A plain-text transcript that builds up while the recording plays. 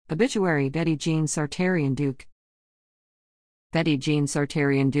Obituary: Betty Jean Zartarian Duke. Betty Jean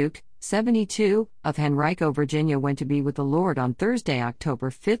Zartarian Duke, 72, of Henrico, Virginia, went to be with the Lord on Thursday,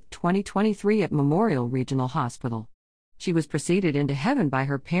 October 5, 2023 at Memorial Regional Hospital. She was preceded into heaven by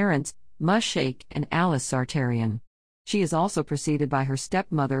her parents, Sheikh and Alice Zartarian. She is also preceded by her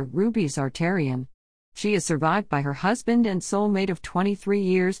stepmother, Ruby Zartarian. She is survived by her husband and soulmate of 23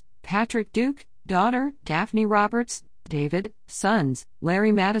 years, Patrick Duke, daughter, Daphne Roberts, David, sons,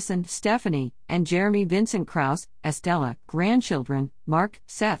 Larry Madison, Stephanie, and Jeremy Vincent Krause, Estella, grandchildren, Mark,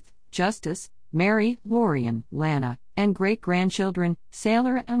 Seth, Justice, Mary, Lorian, Lana, and great-grandchildren,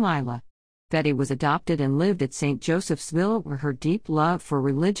 Sailor and Lila. Betty was adopted and lived at St. Josephsville, where her deep love for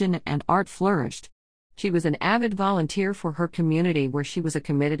religion and art flourished. She was an avid volunteer for her community, where she was a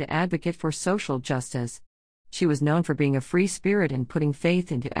committed advocate for social justice. She was known for being a free spirit and putting faith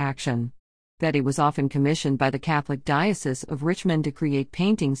into action. Betty was often commissioned by the Catholic Diocese of Richmond to create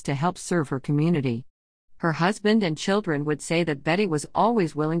paintings to help serve her community. Her husband and children would say that Betty was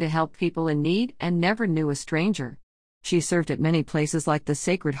always willing to help people in need and never knew a stranger. She served at many places like the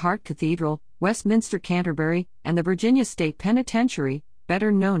Sacred Heart Cathedral, Westminster, Canterbury, and the Virginia State Penitentiary,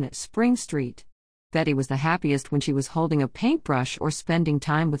 better known as Spring Street. Betty was the happiest when she was holding a paintbrush or spending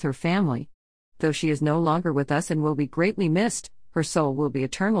time with her family. Though she is no longer with us and will be greatly missed, her soul will be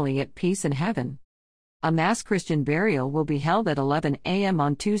eternally at peace in heaven. A mass Christian burial will be held at 11 a.m.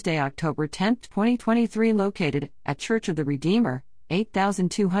 on Tuesday, October 10, 2023, located at Church of the Redeemer,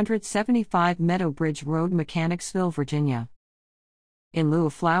 8275 Meadowbridge Road, Mechanicsville, Virginia. In lieu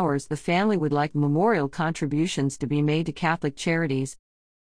of flowers, the family would like memorial contributions to be made to Catholic charities,